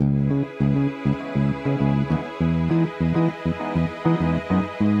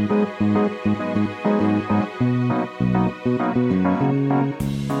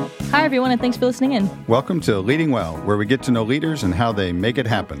everyone, and thanks for listening in. Welcome to Leading Well, where we get to know leaders and how they make it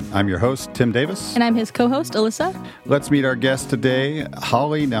happen. I'm your host, Tim Davis. And I'm his co-host, Alyssa. Let's meet our guest today,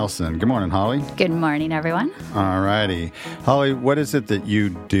 Holly Nelson. Good morning, Holly. Good morning, everyone. All righty. Holly, what is it that you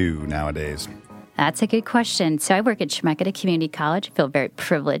do nowadays? That's a good question. So I work at Chemeketa Community College. I feel very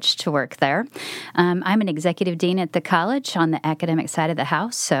privileged to work there. I'm an executive dean at the college on the academic side of the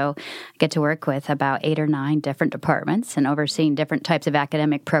house. So I get to work with about 8 or 9 different departments and overseeing different types of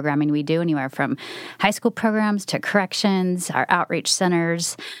academic programming we do, anywhere from high school programs to corrections, our outreach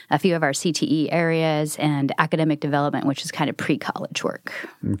centers, a few of our CTE areas, and academic development, which is kind of pre-college work.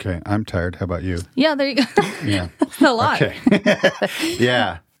 Okay. I'm tired. How about you? Yeah, there you go. Yeah. That's a lot. Okay.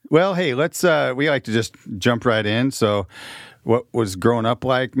 Yeah. Well, hey, let's, we like to just jump right in. So what was growing up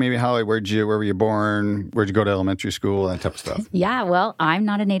like? Maybe, Holly, where were you born? Where'd you go to elementary school? That type of stuff. Yeah, well, I'm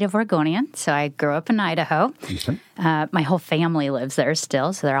not a native Oregonian, so I grew up in Idaho. Okay. My whole family lives there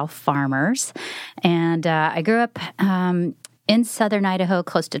still, so they're all farmers. And I grew up in southern Idaho,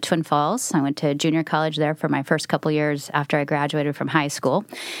 close to Twin Falls. I went to junior college there for my first couple years after I graduated from high school.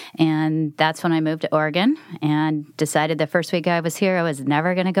 And that's when I moved to Oregon and decided the first week I was here, I was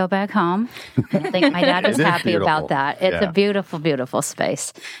never going to go back home. I think my dad was happy about that. It's a beautiful, beautiful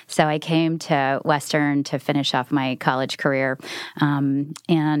space. So I came to Western to finish off my college career.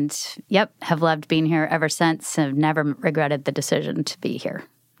 Have loved being here ever since. I've never regretted the decision to be here.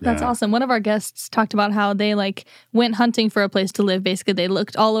 That's awesome. One of our guests talked about how they went hunting for a place to live. Basically, they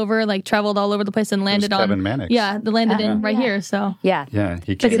looked all over, traveled all over the place and landed on Kevin Mannix. Yeah, they landed in right here. So yeah,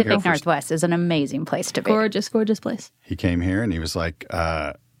 he came Pacific here Northwest is an amazing place to be. Gorgeous place. He came here and he was like,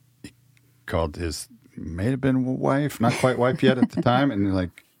 he called his may have been wife, not quite wife yet at the time, and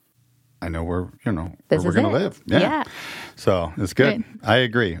like, I know where we're going to live. Yeah. So it's good. Great. I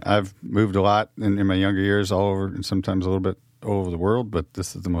agree. I've moved a lot in my younger years, all over, and sometimes a little bit all over the world, but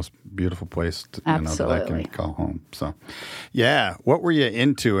this is the most beautiful place that I can call home. So, yeah. What were you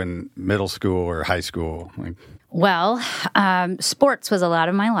into in middle school or high school? Well, sports was a lot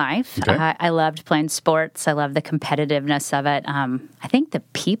of my life. Okay. I loved playing sports. I loved the competitiveness of it. I think the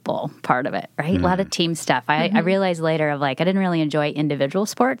people part of it, right? A lot of team stuff. I realized later I didn't really enjoy individual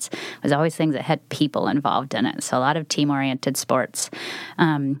sports. It was always things that had people involved in it. So a lot of team-oriented sports.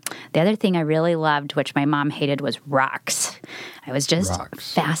 The other thing I really loved, which my mom hated, was rocks. I was just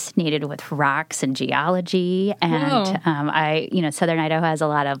fascinated with rocks and geology. And, Southern Idaho has a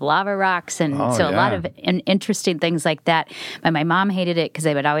lot of lava rocks. And a lot of interesting things like that. But my mom hated it because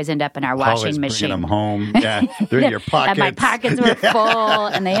they would always end up in our washing machine. Bringing them home. Yeah, they're in your pockets. And my pockets were full,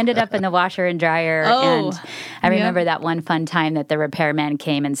 and they ended up in the washer and dryer. And I remember that one fun time that the repairman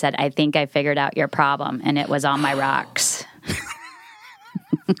came and said, "I think I figured out your problem," and it was on my rocks.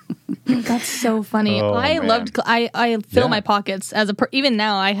 That's so funny. I fill my pockets even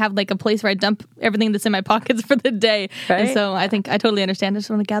now. I have a place where I dump everything that's in my pockets for the day. Right? And so I think I totally understand. I just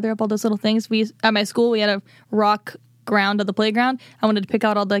want to gather up all those little things. At my school, we had a rock ground of the playground. I wanted to pick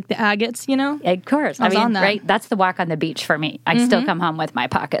out all the agates, Of course. I mean, on that. Right? That's the walk on the beach for me. I still come home with my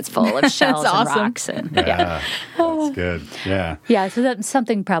pockets full of shells and rocks. And, that's good. Yeah. Yeah, so that's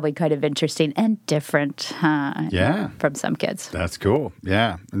something probably kind of interesting and different from some kids. That's cool.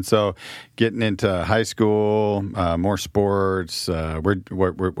 Yeah. And so getting into high school, more sports,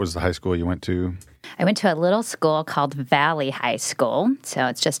 where was the high school you went to? I went to a little school called Valley High School. So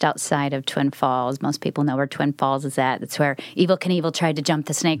it's just outside of Twin Falls. Most people know where Twin Falls is at. That's where Evel Knievel tried to jump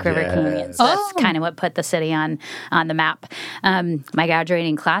the Snake River Canyon. So that's kind of what put the city on the map. My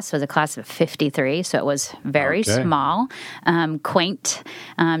graduating class was a class of 53, so it was very small, quaint,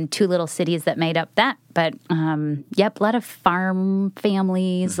 2 little cities that made up that. But, a lot of farm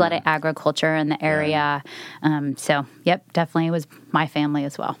families, a lot of agriculture in the area. Definitely it was my family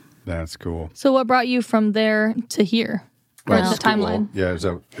as well. That's cool. So what brought you from there to here? Or the timeline? Yeah,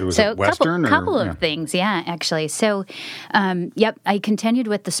 it was Western? Couple of things, actually. So, I continued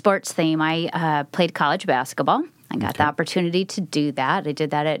with the sports theme. I played college basketball. I got the opportunity to do that. I did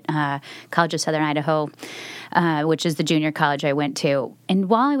that at College of Southern Idaho, which is the junior college I went to. And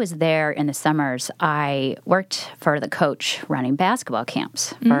while I was there in the summers, I worked for the coach running basketball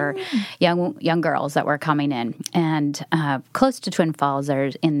camps for young girls that were coming in. And close to Twin Falls,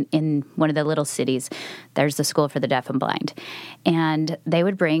 there's in one of the little cities, there's the School for the Deaf and Blind. And they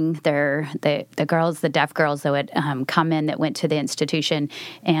would bring the girls, the deaf girls that would come in that went to the institution,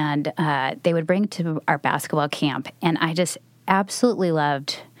 and they would bring to our basketball camp. And I just absolutely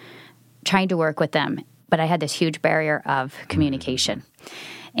loved trying to work with them. But I had this huge barrier of communication.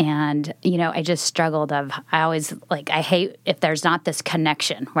 And, you know, I just struggled I hate if there's not this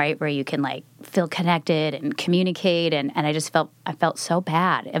connection, right, where you can like feel connected and communicate. And I felt so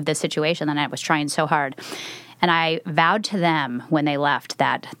bad of the situation, and I was trying so hard. And I vowed to them when they left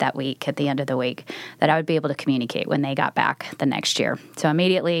that week, at the end of the week, that I would be able to communicate when they got back the next year. So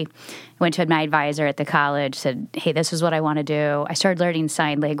immediately went to my advisor at the college, said, hey, this is what I want to do. I started learning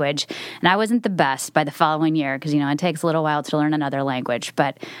sign language, and I wasn't the best by the following year because, you know, it takes a little while to learn another language,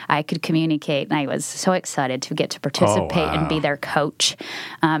 but I could communicate, and I was so excited to get to participate and be their coach.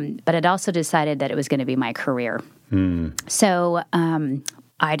 But I'd also decided that it was going to be my career. So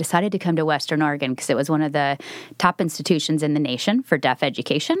I decided to come to Western Oregon because it was one of the top institutions in the nation for deaf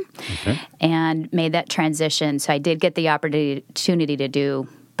education, and made that transition. So I did get the opportunity to do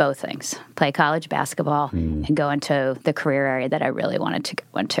both things, play college basketball and go into the career area that I really wanted to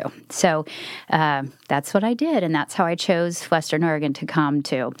go into. So that's what I did, and that's how I chose Western Oregon to come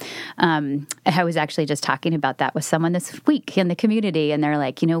to. I was actually just talking about that with someone this week in the community, and they're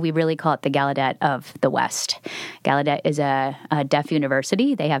like, you know, we really call it the Gallaudet of the West. Gallaudet is a deaf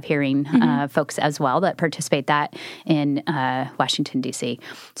university. They have hearing folks as well that participate that in Washington, D.C.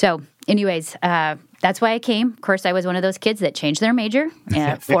 So anyways, that's why I came. Of course, I was one of those kids that changed their major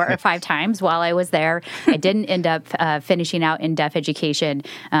 4 or 5 times while I was there. I didn't end up finishing out in deaf education,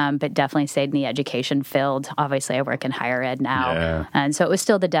 but definitely stayed in the education field. Obviously, I work in higher ed now. And so it was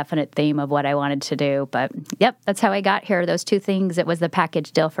still the definite theme of what I wanted to do. But yep, that's how I got here. Those 2 things, it was the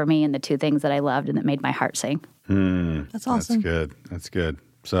package deal for me, and the 2 things that I loved and that made my heart sing. That's awesome. That's good.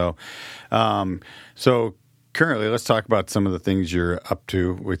 So, currently, let's talk about some of the things you're up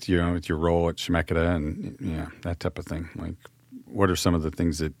to with your role at Chemeketa and that type of thing. Like, what are some of the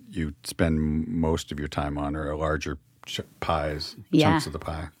things that you spend most of your time on, or larger chunks of the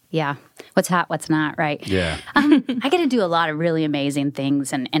pie? Yeah. What's hot, what's not, right? Yeah. I get to do a lot of really amazing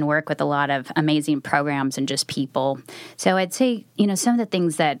things and work with a lot of amazing programs and just people. So I'd say, you know, some of the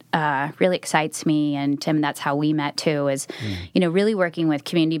things that really excites me, and Tim, that's how we met too, is, you know, really working with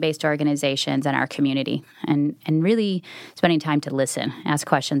community-based organizations in our community and really spending time to listen, ask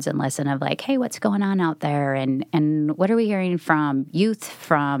questions and listen of like, hey, what's going on out there? And what are we hearing from youth,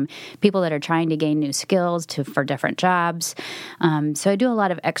 from people that are trying to gain new skills for different jobs? So I do a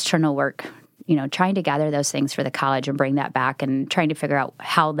lot of external work, you know, trying to gather those things for the college and bring that back, and trying to figure out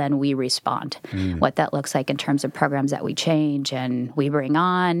how then we respond, what that looks like in terms of programs that we change and we bring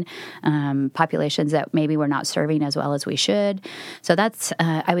on, populations that maybe we're not serving as well as we should. So that's,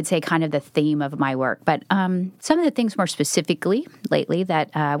 I would say, kind of the theme of my work. But some of the things more specifically lately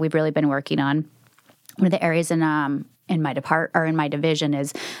that we've really been working on, one of the areas in my division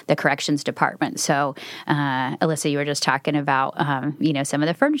is the corrections department. So, Alyssa, you were just talking about, some of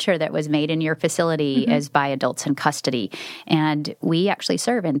the furniture that was made in your facility is by adults in custody. And we actually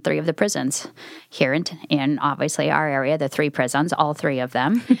serve in 3 of the prisons here in obviously our area, the 3 prisons, all 3 of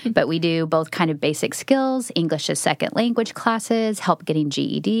them. But we do both kind of basic skills, English as second language classes, help getting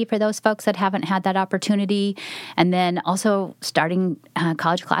GED for those folks that haven't had that opportunity, and then also starting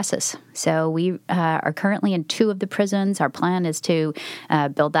college classes. So we are currently in 2 of the prisons. Our plan is to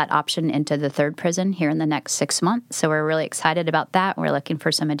build that option into the 3rd prison here in the next 6 months. So we're really excited about that. We're looking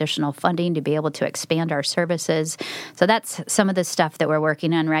for some additional funding to be able to expand our services. So that's some of the stuff that we're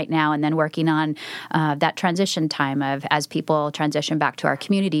working on right now, and then working on that transition time of, as people transition back to our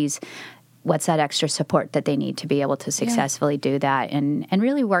communities, what's that extra support that they need to be able to successfully do that, and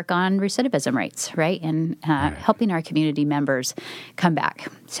really work on recidivism rates, right? And helping our community members come back.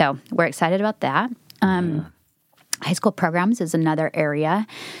 So we're excited about that. High school programs is another area.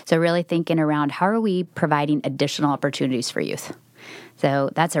 So really thinking around, how are we providing additional opportunities for youth? So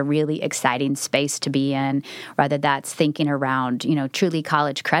that's a really exciting space to be in, whether that's thinking around, you know, truly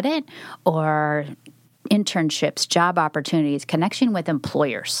college credit or internships, job opportunities, connection with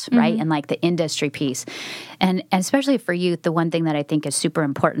employers, right? And like the industry piece. And especially for youth, the one thing that I think is super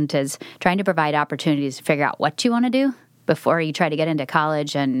important is trying to provide opportunities to figure out what you want to do before you try to get into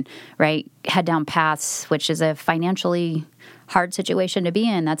college and, right, head down paths, which is a financially hard situation to be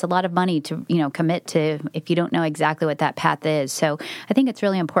in. That's a lot of money to, you know, commit to if you don't know exactly what that path is. So I think it's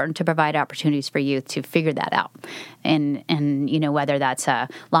really important to provide opportunities for youth to figure that out. And you know, whether that's a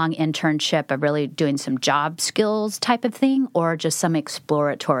long internship of really doing some job skills type of thing, or just some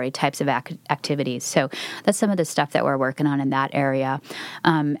exploratory types of activities. So that's some of the stuff that we're working on in that area,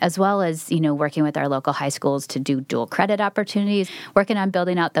 as well as, you know, working with our local high schools to do dual credit opportunities, working on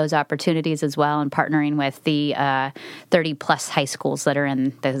building out those opportunities as well, and partnering with the 30 30 plus high schools that are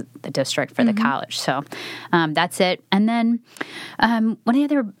in the district for the college. So that's it. And then one of the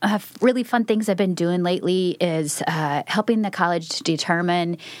other really fun things I've been doing lately is helping the college to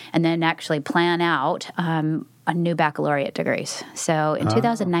determine and then actually plan out new baccalaureate degrees. So in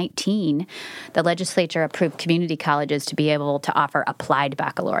 2019, the legislature approved community colleges to be able to offer applied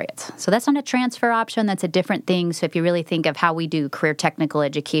baccalaureates. So that's not a transfer option. That's a different thing. So if you really think of how we do career technical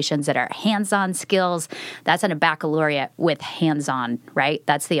educations that are hands-on skills, that's not a baccalaureate with hands-on, right?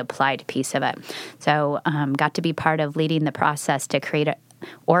 That's the applied piece of it. So got to be part of leading the process to create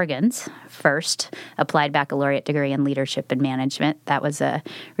Oregon's first applied baccalaureate degree in leadership and management. That was a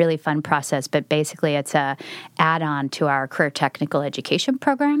really fun process, but basically it's a add-on to our career technical education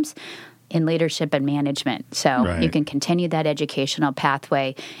programs in leadership and management. So you can continue that educational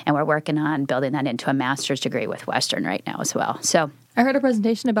pathway, and we're working on building that into a master's degree with Western right now as well. So I heard a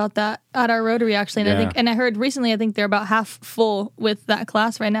presentation about that at our Rotary, actually, and I heard recently, I think they're about half full with that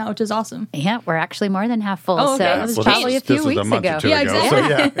class right now, which is awesome. Yeah, we're actually more than half full. Oh, okay. So it was probably a few weeks ago. Yeah, exactly. So,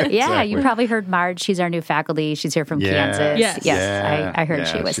 exactly. Yeah, you probably heard Marge. She's our new faculty. She's here from Kansas. Yes. I heard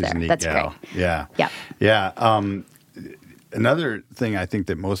she was there. That's gal. great. Yeah. Another thing I think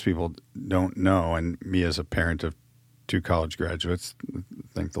that most people don't know, and me as a parent of 2 college graduates,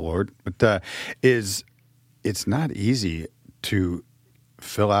 thank the Lord, but is it's not easy to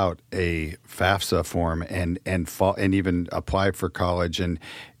fill out a FAFSA form and even apply for college, and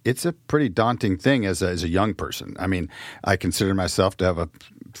it's a pretty daunting thing as a young person. I mean, I consider myself to have a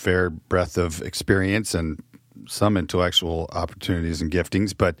fair breadth of experience and some intellectual opportunities and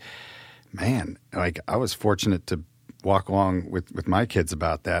giftings, but man, like I was fortunate to walk along with my kids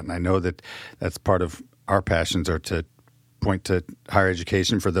about that, and I know that that's part of our passions are to point to higher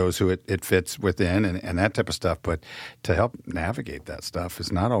education for those who it fits within and that type of stuff. But to help navigate that stuff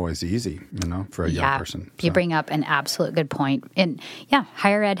is not always easy, for a young person. So. You bring up an absolute good point. And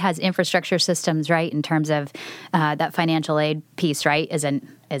higher ed has infrastructure systems, right, in terms of that financial aid piece, right, is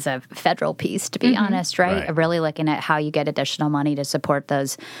a federal piece, to be honest, right? Of really looking at how you get additional money to support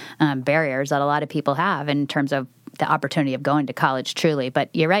those barriers that a lot of people have in terms of the opportunity of going to college, truly.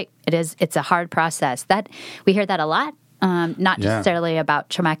 But you're right. It's a hard process. That we hear that a lot. Not necessarily about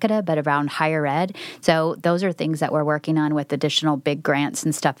Chemeketa, but around higher ed. So those are things that we're working on with additional big grants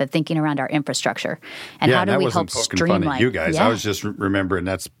and stuff, and thinking around our infrastructure. And how do we help streamline? Fun at you guys. I was just remembering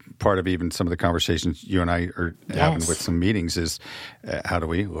that's part of even some of the conversations you and I are having with some meetings is how do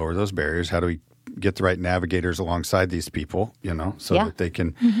we lower those barriers? How do we get the right navigators alongside these people, so that they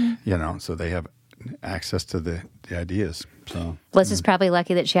can, so they have access to the ideas. So Bliss is probably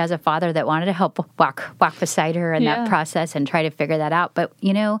lucky that she has a father that wanted to help walk beside her in that process and try to figure that out. But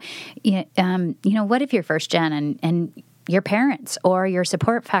what if you're first gen and your parents or your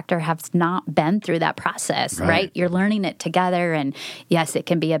support factor have not been through that process, right? You're learning it together, and yes, it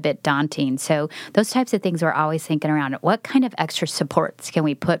can be a bit daunting. So those types of things we're always thinking around. What kind of extra supports can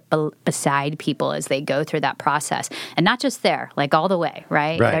we put beside people as they go through that process? And not just there, like all the way,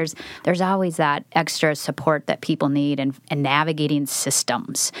 right? There's always that extra support that people need, and navigating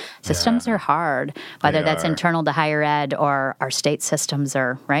systems. Systems are hard, whether that's internal to higher ed or our state systems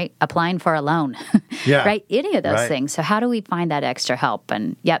or, applying for a loan, right? Any of those things. So how do we find that extra help?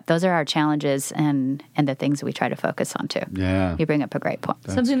 And those are our challenges and the things that we try to focus on too. Yeah. You bring up a great point.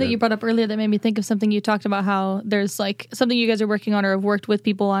 That's something that you brought up earlier that made me think of something you talked about, how there's like something you guys are working on or have worked with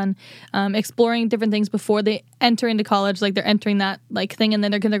people on, exploring different things before they enter into college, like they're entering that like thing, and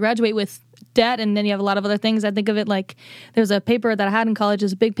then they're going to graduate with debt, and then you have a lot of other things. I think of it like there's a paper that I had in college,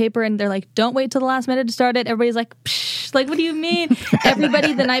 is a big paper, and they're like, don't wait till the last minute to start it. Everybody's like, psh, like, what do you mean?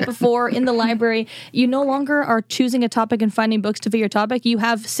 Everybody the night before in the library, you no longer are choosing a topic and finding books to fit your topic. You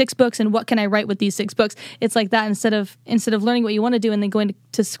have 6 books, and what can I write with these 6 books? It's like that. Instead of learning what you want to do and then going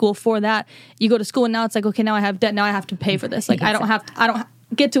to school for that, you go to school, and now it's like, okay, now I have debt. Now I have to pay for this. Like I don't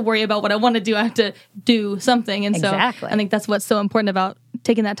get to worry about what I want to do. I have to do something. And so I think that's what's so important about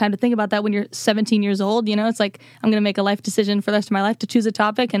taking that time to think about that when you're 17 years old. It's like, I'm going to make a life decision for the rest of my life to choose a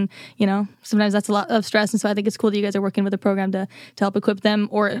topic. And, sometimes that's a lot of stress. And so I think it's cool that you guys are working with a program to help equip them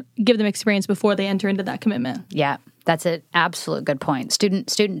or give them experience before they enter into that commitment. Yeah. That's an absolute good point.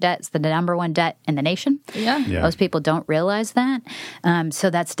 Student debt is the number one debt in the nation. Yeah. Most people don't realize that. So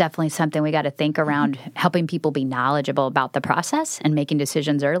that's definitely something we got to think around, helping people be knowledgeable about the process and making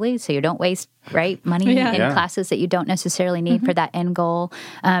decisions early so you don't waste money in classes that you don't necessarily need for that end goal.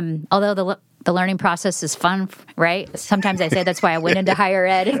 Although the learning process is fun, right? Sometimes I say that's why I went into higher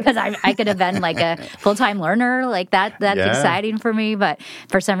ed, because I could have been like a full-time learner. Like that's exciting for me. But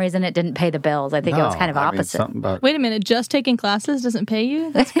for some reason, it didn't pay the bills. I think it was kind of opposite. Wait a minute, just taking classes doesn't pay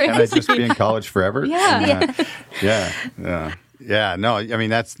you? That's crazy. Can I just be in college forever? Yeah. Yeah, no, I mean,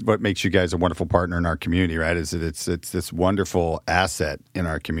 that's what makes you guys a wonderful partner in our community, right? Is that it's this wonderful asset in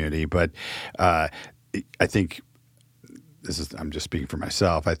our community. But I think I'm just speaking for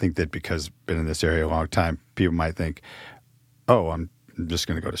myself. I think that because I've been in this area a long time, people might think, oh, I'm just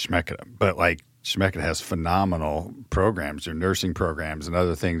going to go to Chemeketa. But like Chemeketa has phenomenal programs. Their nursing programs and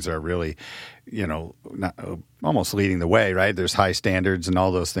other things are really, almost leading the way, right? There's high standards and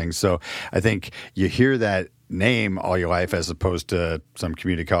all those things. So I think you hear that name all your life as opposed to some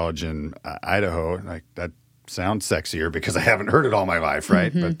community college in Idaho. Like that sounds sexier because I haven't heard it all my life,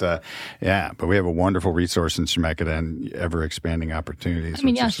 right? Mm-hmm. But we have a wonderful resource in Chemeketa and ever expanding opportunities. I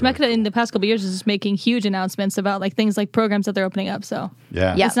mean, Chemeketa really cool. In the past couple of years is making huge announcements about like things like programs that they're opening up. So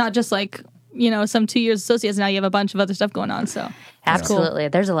it's not just like some 2 years associates. Now you have a bunch of other stuff going on. So absolutely,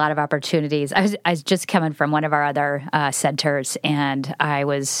 cool. There's a lot of opportunities. I was just coming from one of our other centers, and I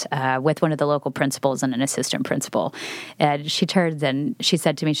was with one of the local principals and an assistant principal, and she turned and she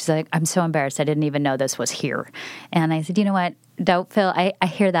said to me, she's like, "I'm so embarrassed. I didn't even know this was here." And I said, "You know what? Don't feel." I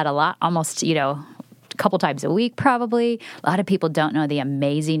hear that a lot, almost a couple times a week, probably. A lot of people don't know the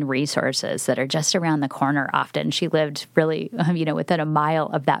amazing resources that are just around the corner often. She lived really, within a mile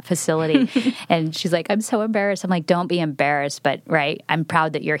of that facility. And she's like, "I'm so embarrassed." I'm like, "Don't be embarrassed, but right, I'm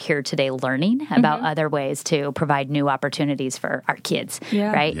proud that you're here today learning about other ways to provide new opportunities for our kids,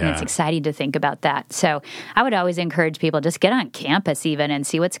 right? Yeah. And it's exciting to think about that. So I would always encourage people, just get on campus even and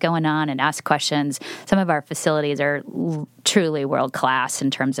see what's going on and ask questions. Some of our facilities are truly world-class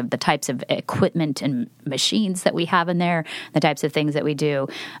in terms of the types of equipment and machines that we have in there, the types of things that we do.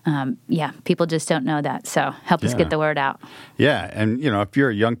 People just don't know that. So help us get the word out. Yeah. And, if you're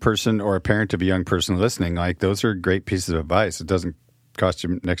a young person or a parent of a young person listening, like those are great pieces of advice. It doesn't cost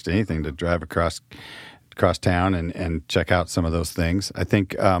you next to anything to drive across town and check out some of those things. I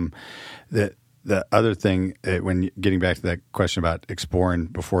think the other thing, when getting back to that question about exploring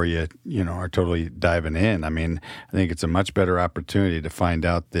before you are totally diving in, I mean, I think it's a much better opportunity to find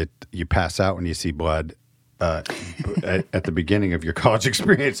out that you pass out when you see blood at the beginning of your college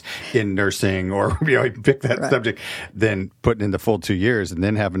experience in nursing, or pick that subject, than putting in the full 2 years and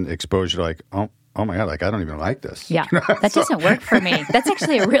then having exposure to like, oh my God, like I don't even like this. Yeah, that doesn't work for me. That's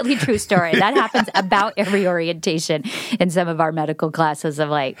actually a really true story. That happens about every orientation in some of our medical classes of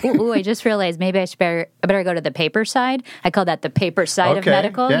like, ooh, I just realized maybe I better go to the paper side. I call that the paper side of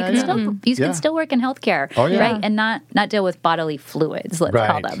medical. Yeah, you can still work in healthcare, right? And not deal with bodily fluids, let's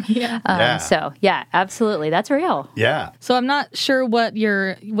call them. So absolutely. That's real. Yeah. So I'm not sure what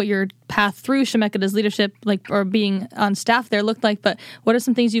your path through Chemeketa's leadership, or being on staff there, looked like, but what are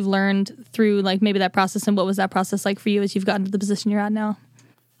some things you've learned through maybe that process, and what was that process like for you as you've gotten to the position you're at now?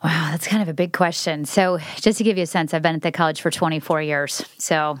 Wow, that's kind of a big question. So just to give you a sense, I've been at the college for 24 years.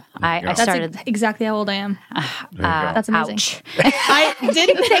 So I started... That's exactly how old I am. That's amazing. Ouch. I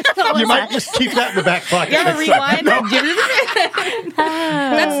didn't think so. You might just keep that in the back pocket. You ever rewind?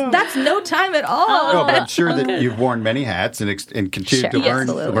 That's no time at all. No, but I'm sure that you've worn many hats and continue to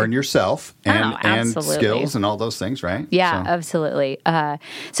learn yourself and skills and all those things, right? Yeah, absolutely.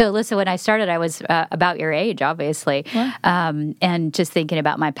 So listen, when I started, I was about your age, obviously, and just thinking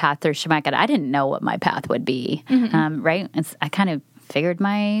about my path through Chemeketa, I didn't know what my path would be, right? I kind of figured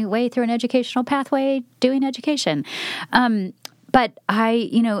my way through an educational pathway doing education. But I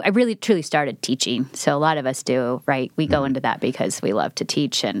really truly started teaching. So a lot of us do, right? We go into that because we love to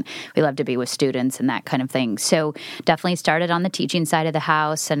teach and we love to be with students and that kind of thing. So definitely started on the teaching side of the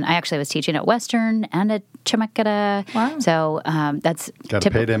house. And I actually was teaching at Western and at Chemeketa. Wow. So that's... Got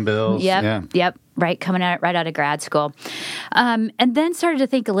to pay them bills. Yep. Right, coming right out of grad school. And then started to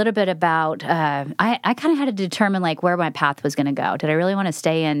think a little bit about, I kind of had to determine where my path was going to go. Did I really want to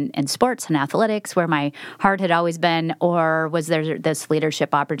stay in sports and athletics where my heart had always been, or was there this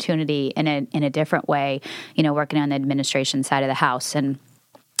leadership opportunity in a different way, working on the administration side of the house? And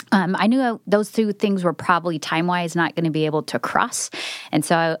I knew those two things were probably time-wise not going to be able to cross. And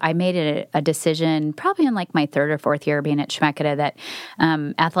so I made a decision probably in my third or fourth year being at Chemeketa that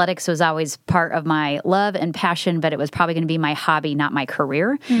athletics was always part of my love and passion, but it was probably going to be my hobby, not my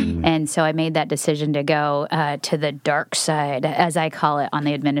career. Mm-hmm. And so I made that decision to go to the dark side, as I call it, on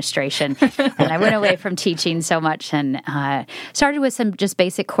the administration. And I went away from teaching so much and started with some just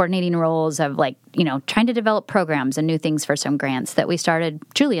basic coordinating roles of trying to develop programs and new things for some grants that we started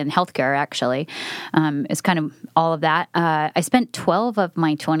truly in healthcare, actually. It's kind of all of that. I spent 12 of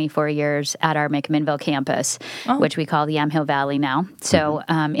my 24 years at our McMinnville campus, which we call the Yamhill Valley now. So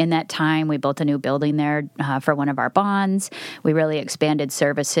in that time, we built a new building there for one of our bonds. We really expanded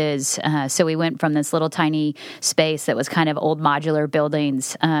services. So we went from this little tiny space that was kind of old modular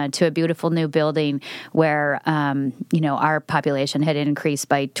buildings to a beautiful new building where, our population had increased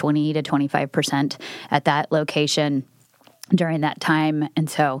by 20 to 25% at that location during that time. And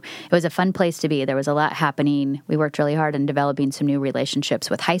so it was a fun place to be. There was a lot happening. We worked really hard in developing some new relationships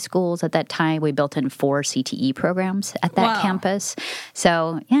with high schools at that time. We built in 4 CTE programs at that campus.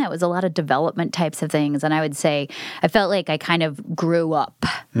 So it was a lot of development types of things. And I would say I felt like I kind of grew up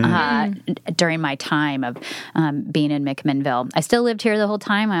during my time of being in McMinnville. I still lived here the whole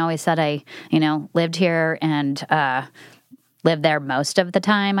time. I always said I, lived here and lived there most of the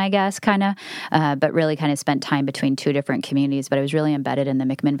time, I guess, kind of, but really kind of spent time between 2 different communities. But I was really embedded in the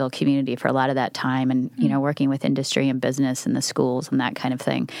McMinnville community for a lot of that time and, working with industry and business and the schools and that kind of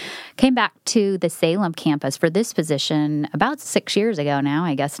thing. Came back to the Salem campus for this position about 6 years ago now.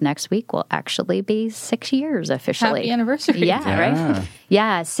 I guess next week will actually be 6 years officially. Happy anniversary. Yeah, right?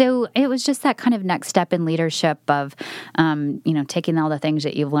 Yeah, so it was just that kind of next step in leadership of, taking all the things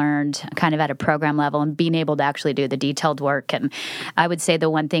that you've learned kind of at a program level and being able to actually do the detailed work. And I would say the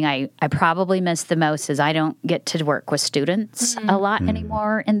one thing I probably miss the most is I don't get to work with students a lot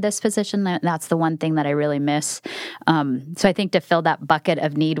anymore in this position. That's the one thing that I really miss. So I think to fill that bucket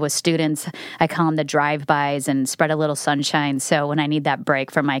of need with students, I call them the drive-bys and spread a little sunshine. So when I need that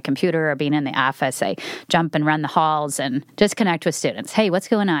break from my computer or being in the office, I jump and run the halls and just connect with students. Hey, what's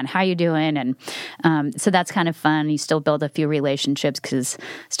going on? How are you doing? And so that's kind of fun. You still build a few relationships because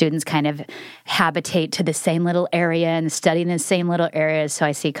students kind of habitate to the same little area and study in the same little areas. So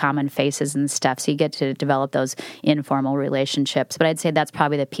I see common faces and stuff. So you get to develop those informal relationships. But I'd say that's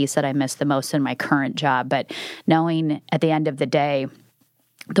probably the piece that I miss the most in my current job. But knowing at the end of the day,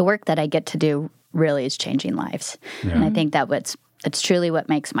 the work that I get to do really is changing lives. Yeah. And I think it's truly what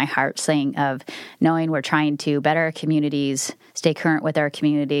makes my heart sing of knowing we're trying to better our communities, stay current with our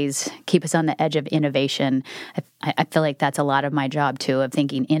communities, keep us on the edge of innovation. I feel like that's a lot of my job, too, of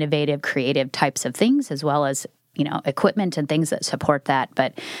thinking innovative, creative types of things, as well as equipment and things that support that.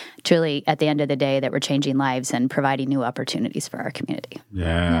 But truly, at the end of the day, that we're changing lives and providing new opportunities for our community.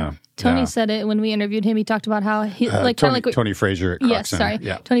 Yeah. Tony said it when we interviewed him. He talked about how he Tony Frazier at Clark Yes, Center. sorry.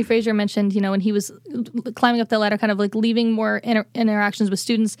 Yeah. Tony Frazier mentioned, when he was climbing up the ladder, kind of like leaving more interactions with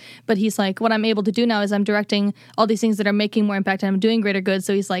students. But he's like, what I'm able to do now is I'm directing all these things that are making more impact and I'm doing greater good.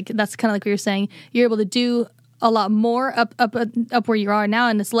 So he's like, that's kind of like what you're saying. You're able to do a lot more up where you are now,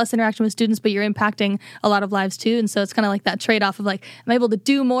 and it's less interaction with students, but you're impacting a lot of lives too. And so it's kind of like that trade-off of like, I'm able to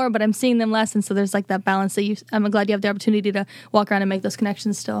do more, but I'm seeing them less. And so there's like that balance that I'm glad you have the opportunity to walk around and make those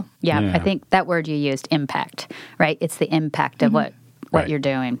connections still. Yeah. I think that word you used, impact, right? It's the impact of what you're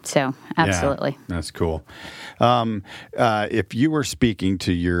doing. So absolutely. Yeah, that's cool. If you were speaking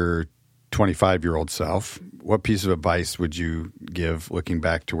to your 25-year-old self, what piece of advice would you give looking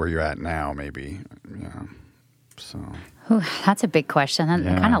back to where you're at now, maybe? Yeah. So, that's a big question.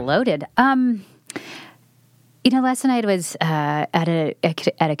 Kind of loaded. Last night I was at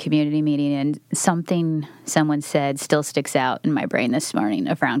a community meeting, and something someone said still sticks out in my brain this morning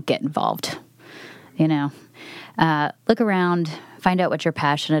around get involved. Look around, find out what you're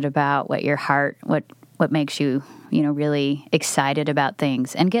passionate about, what your heart, what makes you, really excited about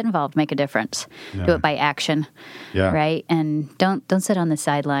things, and get involved, make a difference. Yeah. Do it by action, right? And don't sit on the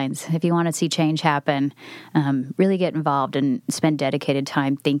sidelines. If you want to see change happen, really get involved and spend dedicated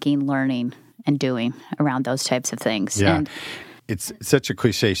time thinking, learning, and doing around those types of things. Yeah. And it's such a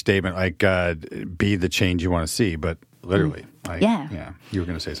cliche statement, like be the change you want to see, but literally. You were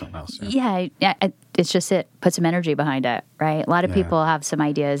going to say something else. Yeah, it's just put some energy behind it, right? A lot of people have some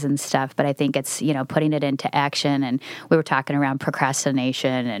ideas and stuff, but I think it's, putting it into action. And we were talking around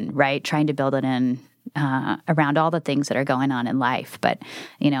procrastination and, trying to build it in around all the things that are going on in life. But,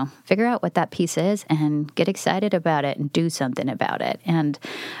 figure out what that piece is and get excited about it and do something about it. And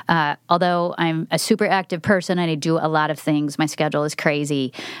although I'm a super active person and I do a lot of things, my schedule is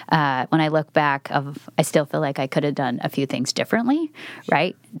crazy. When I look back, I still feel like I could have done a few things differently,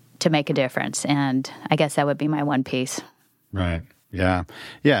 right, to make a difference. And I guess that would be my one piece. Right. Yeah.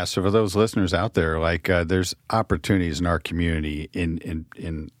 Yeah. So for those listeners out there, there's opportunities in our community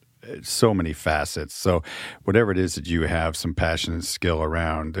in so many facets. So whatever it is that you have some passion and skill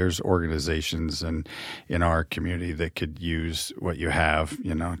around, there's organizations in our community that could use what you have,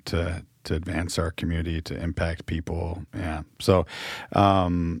 to advance our community, to impact people. Yeah. So,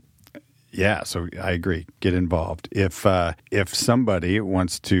 Yeah, so I agree. Get involved. If somebody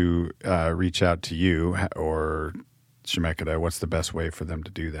wants to reach out to you or Chemeketa, what's the best way for them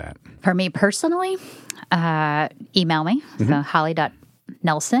to do that? For me personally, email me. So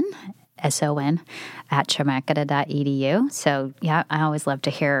holly.nelson, SON, at chemeketa.edu. So, yeah, I always love to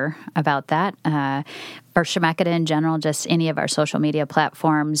hear about that. For Chemeketa in general, just any of our social media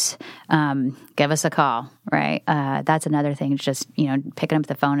platforms, give us a call, right? That's another thing, just, picking up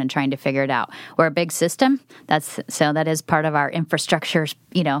the phone and trying to figure it out. We're a big system. That is part of our infrastructure,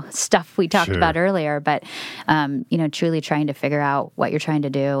 stuff we talked about earlier. But, truly trying to figure out what you're trying to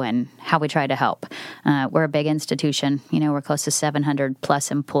do and how we try to help. We're a big institution. We're close to 700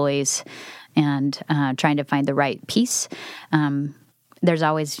 plus employees, and trying to find the right piece. There's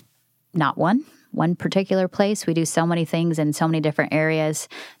always not one particular place. We do so many things in so many different areas.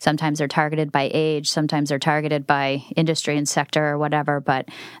 Sometimes they're targeted by age. Sometimes they're targeted by industry and sector or whatever. But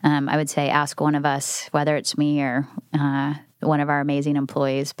I would say ask one of us, whether it's me or one of our amazing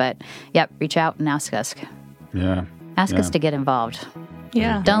employees. But, reach out and ask us. Yeah. Ask us to get involved.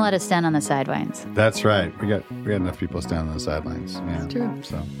 Yeah. Don't let us stand on the sidelines. That's right. We got enough people standing on the sidelines. Yeah. That's true.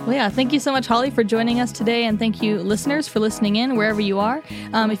 So. Well, yeah. Thank you so much, Holly, for joining us today, and thank you, listeners, for listening in wherever you are.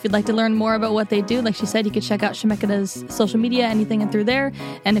 If you'd like to learn more about what they do, like she said, you could check out Chemeketa's social media, anything through there.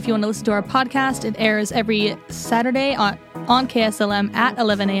 And if you want to listen to our podcast, it airs every Saturday on KSLM at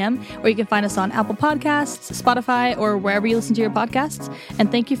 11 a.m., or you can find us on Apple Podcasts, Spotify, or wherever you listen to your podcasts.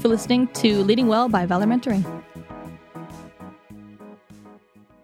 And thank you for listening to Leading Well by Valor Mentoring.